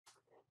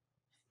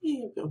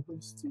Hey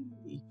everyone, Steve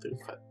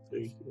E353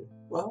 here.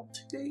 Well,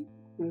 today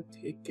we're going to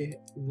take a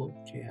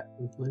look at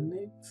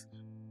Linux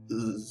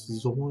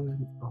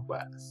Zorin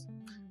OS.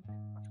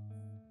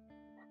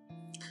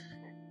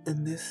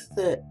 And this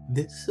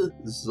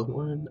is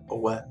Zorin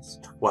OS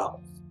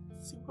 12.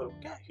 Let's see what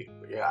we got here.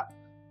 We got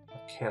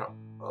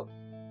a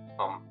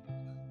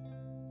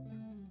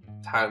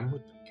time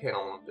with the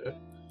calendar.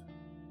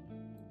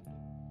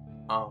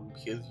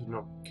 Here's your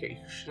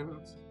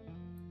notifications.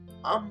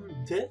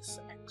 This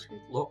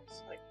actually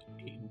looks like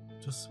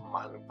just a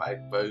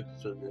modified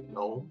version of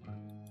GNOME.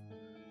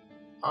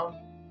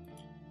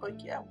 But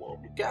yeah,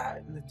 what we got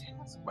in the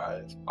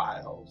taskbar is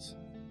files.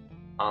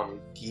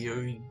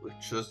 Geary,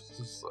 which is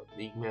just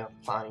an email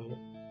client,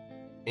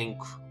 and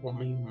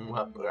Chromium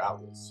web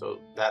browser. So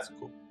that's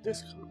cool.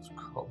 This comes with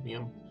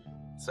Chromium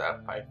instead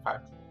of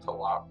Firefox. It's a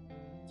lot.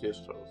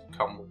 Distros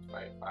come with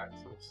Firefox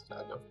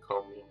instead of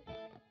Chromium.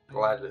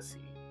 Glad to see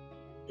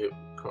it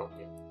with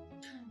Chromium.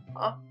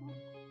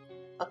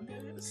 Under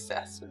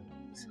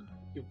accessories,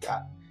 you've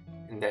got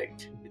an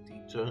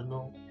activity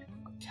journal,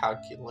 a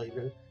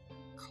calculator,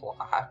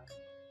 clocks,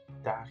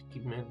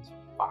 documents,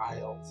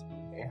 files,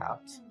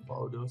 maps,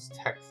 photos,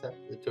 text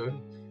editor,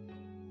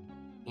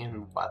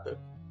 and weather.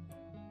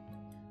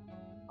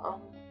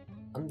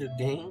 Under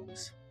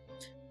games,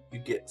 you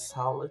get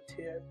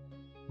solitaire,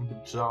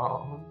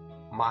 mahjong,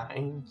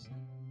 mines,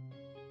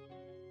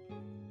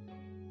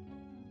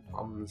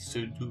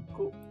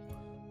 Sudoku.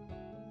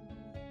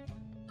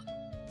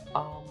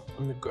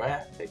 On the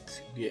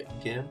graphics, you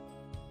get GIMP,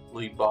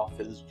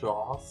 LibreOffice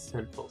Draw,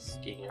 Simple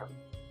Scan.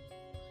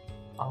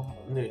 On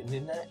the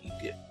internet, you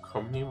get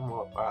Chromium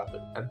or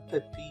rather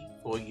Empathy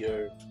for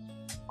your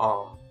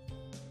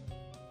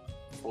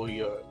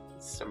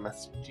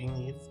semester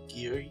genius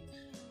Geary.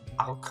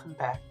 I'll come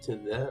back to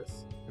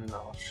this and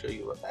I'll show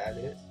you what that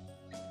is.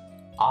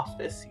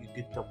 Office, you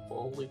get the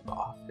full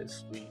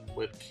LibreOffice suite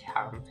with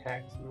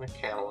contacts in the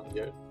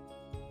calendar.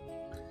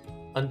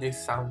 Under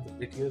sound and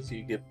videos,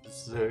 you get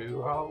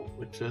Zero,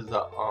 which is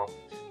a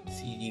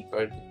CD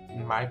version.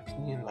 In my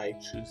opinion, I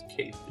choose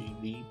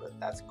K3B, but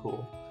that's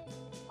cool.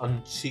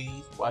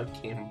 Cheese,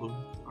 Webcam Booth,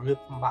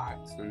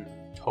 Rhythmbox, and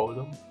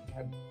Totem.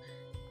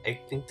 I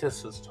think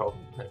this is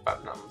Totem, if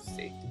I'm not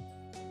mistaken.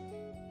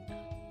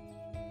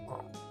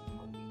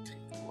 Let me take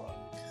a look,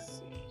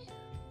 see.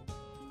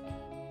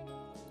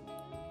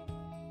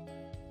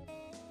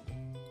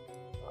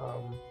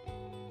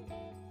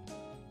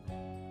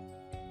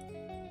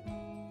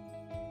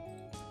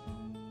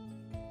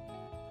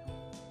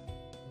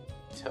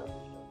 Tell me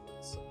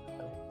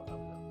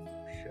I'm not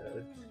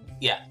sure.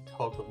 Yeah,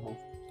 Totem will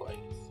play,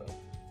 so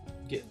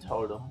get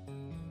Totem.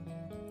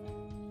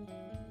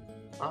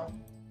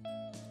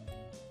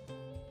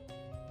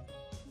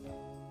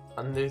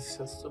 Under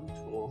system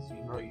tools,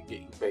 you get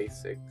your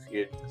basics,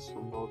 your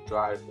additional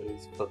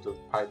drivers, filters,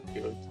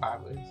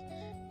 prioritizers,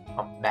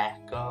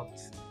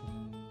 backups,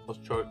 a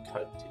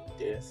shortcut to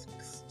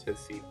disks to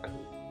see if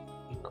any,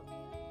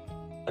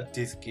 a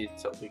disk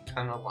gets will be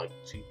kind of like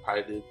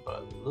gpided, but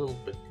a little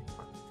bit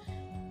different.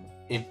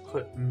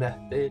 Input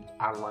method,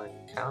 online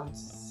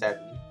accounts,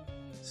 setting,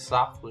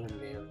 software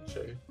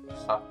manager,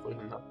 software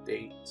and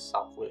update,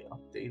 software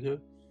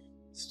updater,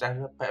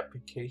 startup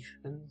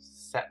applications,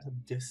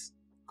 setup disk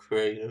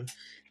creator.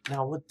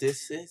 Now what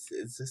this is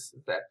this is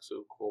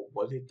actually cool.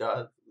 What it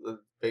does is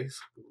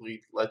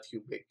basically let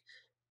you make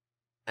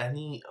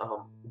any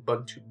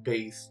Ubuntu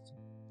based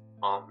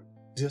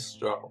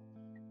distro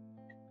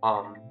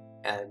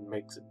and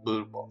makes it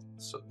bootable.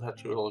 So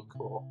that's really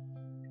cool.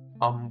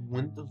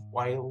 Windows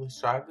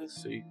wireless drivers,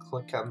 so you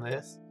click on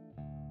this.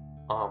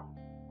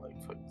 Like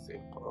for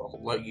example,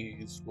 I'll let you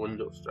use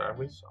Windows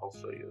drivers. I'll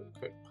show you a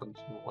quick punch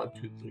in 1,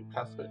 2, 3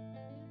 password.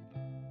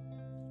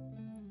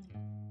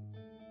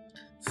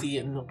 See,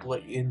 and it'll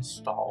let you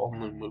install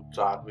and remove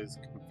drivers,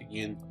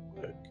 configure the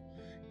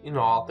work,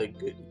 all the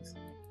goodies.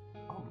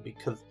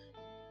 Because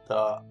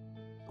the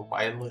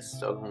wireless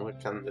doesn't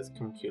work on this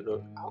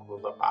computer out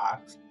of the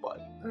box, but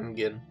then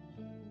again,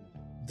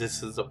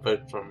 this is a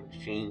virtual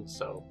machine,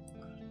 so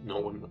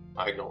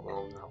I don't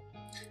really know.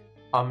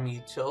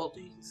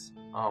 Utilities,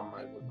 I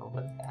would know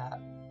about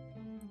that.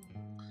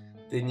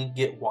 Then you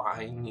get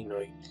Wine,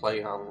 you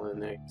play on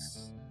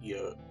Linux,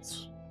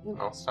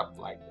 stuff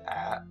like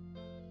that.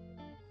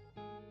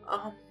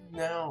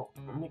 Now,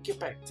 let me get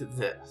back to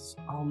this.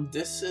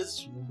 This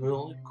is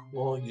really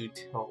cool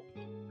utility.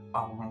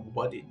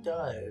 What it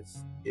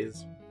does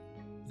is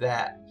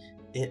that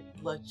it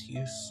lets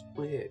you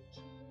switch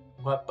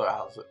web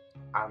browser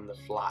on the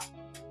fly.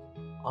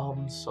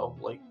 So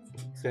like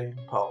for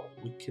example,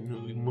 we can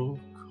remove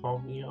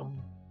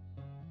Chromium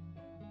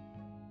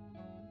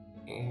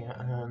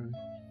and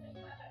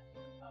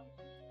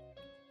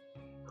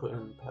put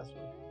in the password.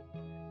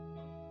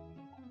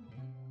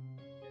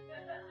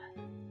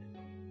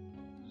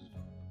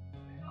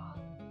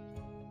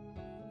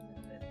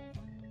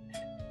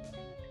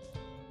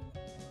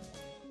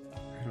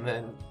 And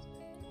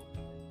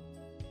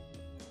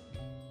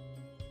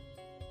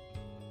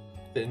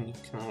then you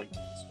can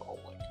install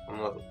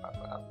another web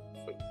browser,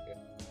 for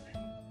example.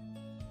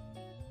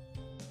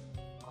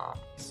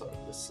 So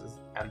this is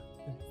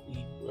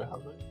empathy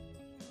rather.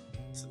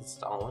 It's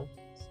installing.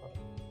 So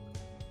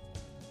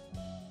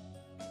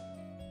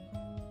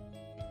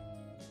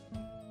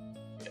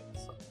yeah,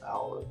 so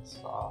now it's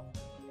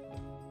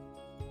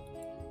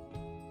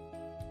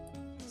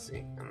see,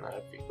 and then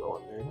if you go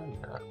on the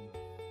internet,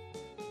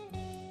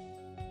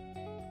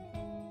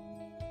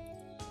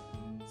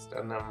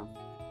 instead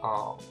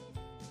of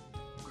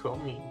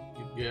Chromium,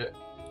 you get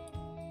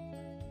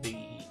the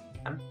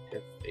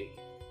empathy.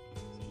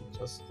 So you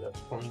just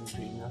explain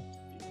to you.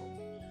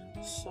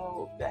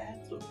 So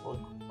that's a really cool.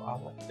 I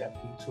like that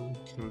feature. You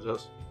can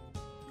just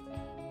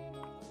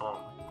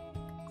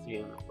see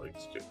in the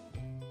place too.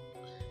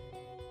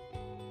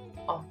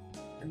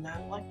 And I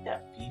like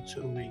that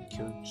feature where you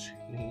can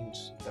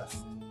change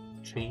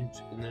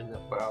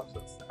internet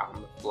browsers on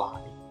the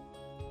fly.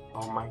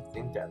 I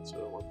think that's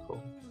really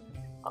cool.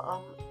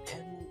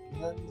 And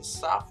then the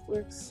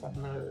software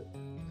center.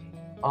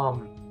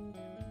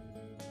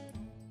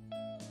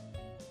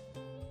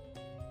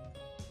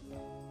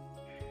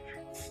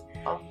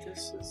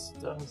 This is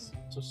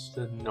just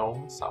the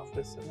GNOME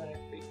software center, I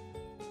think.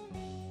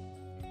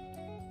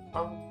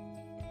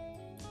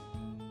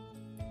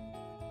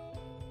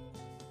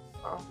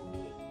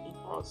 You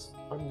know,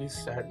 on these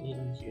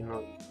settings, you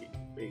know, you get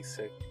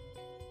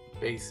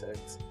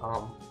basics,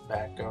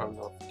 background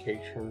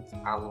notifications,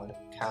 online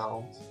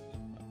accounts,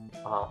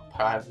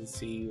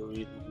 privacy,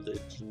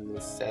 religion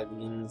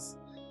settings,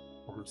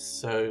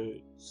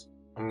 search.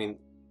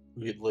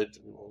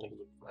 Religion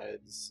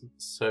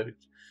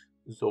search,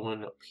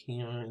 Zorin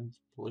appearance,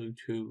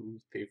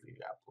 Bluetooth, if you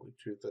got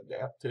Bluetooth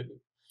adapted,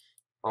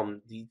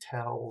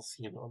 details,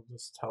 you know,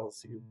 just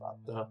tells you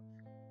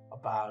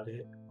about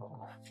it.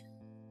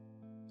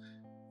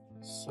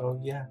 So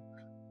yeah.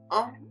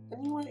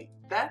 Anyway,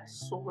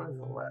 that's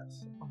Zorin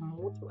OS.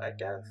 What do I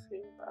gotta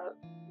say about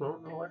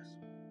Zorin OS?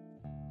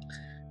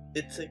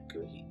 It's a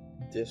great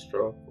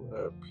distro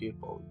where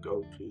people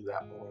go to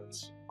that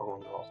wants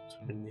an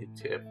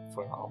alternative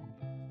from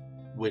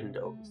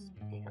Windows,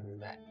 and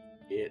that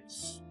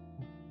it's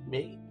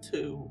made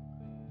to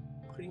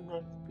pretty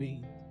much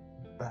be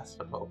the best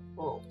of both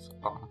worlds.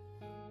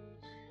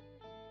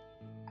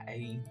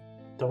 I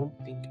don't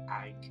think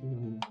I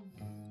can.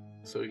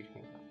 So you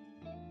can.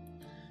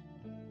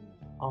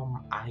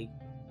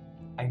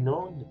 I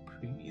know in the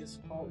previous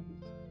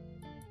ones.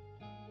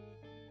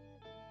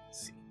 Let's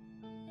see.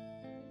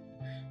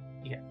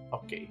 Yeah.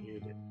 Okay. Here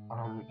it is.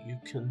 You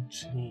can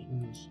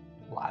change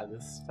a lot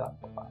of stuff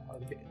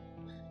about it.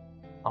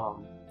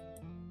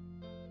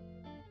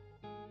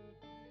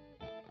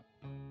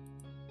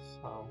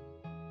 So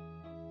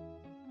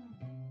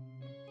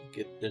you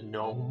get the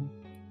GNOME.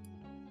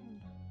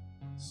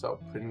 So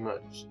pretty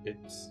much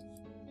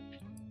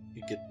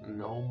you get the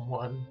GNOME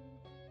one.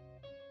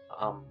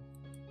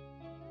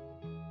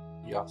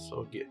 You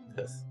also get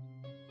this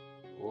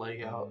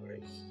layout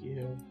right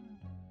here.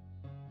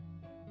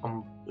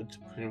 It's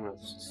pretty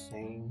much the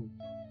same,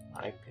 in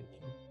my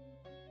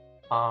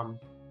opinion.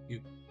 You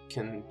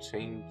can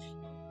change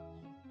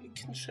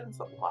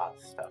a lot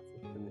of stuff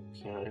with an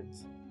appearance.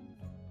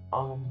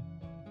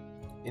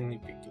 And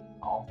if you can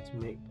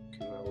automate, you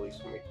can at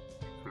least make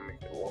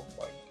it look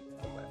like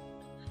it.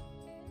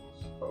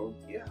 So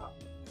yeah.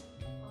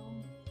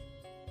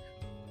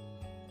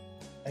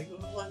 I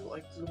really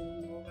like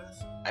Zorin OS.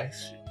 I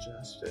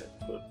suggest it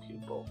for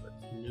people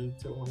that's new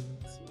to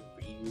Linux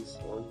and use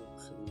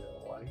Linux in their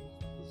life.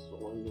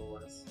 Zorin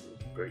OS is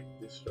a great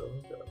distro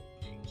to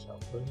teach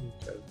out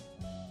Linux.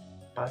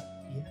 But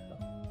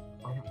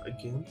yeah,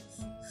 again, this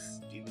is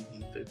Stevie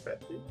D35,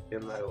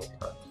 and I will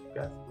talk to you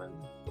guys later.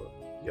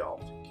 Y'all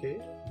take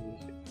care, and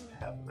you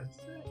have a nice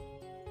day.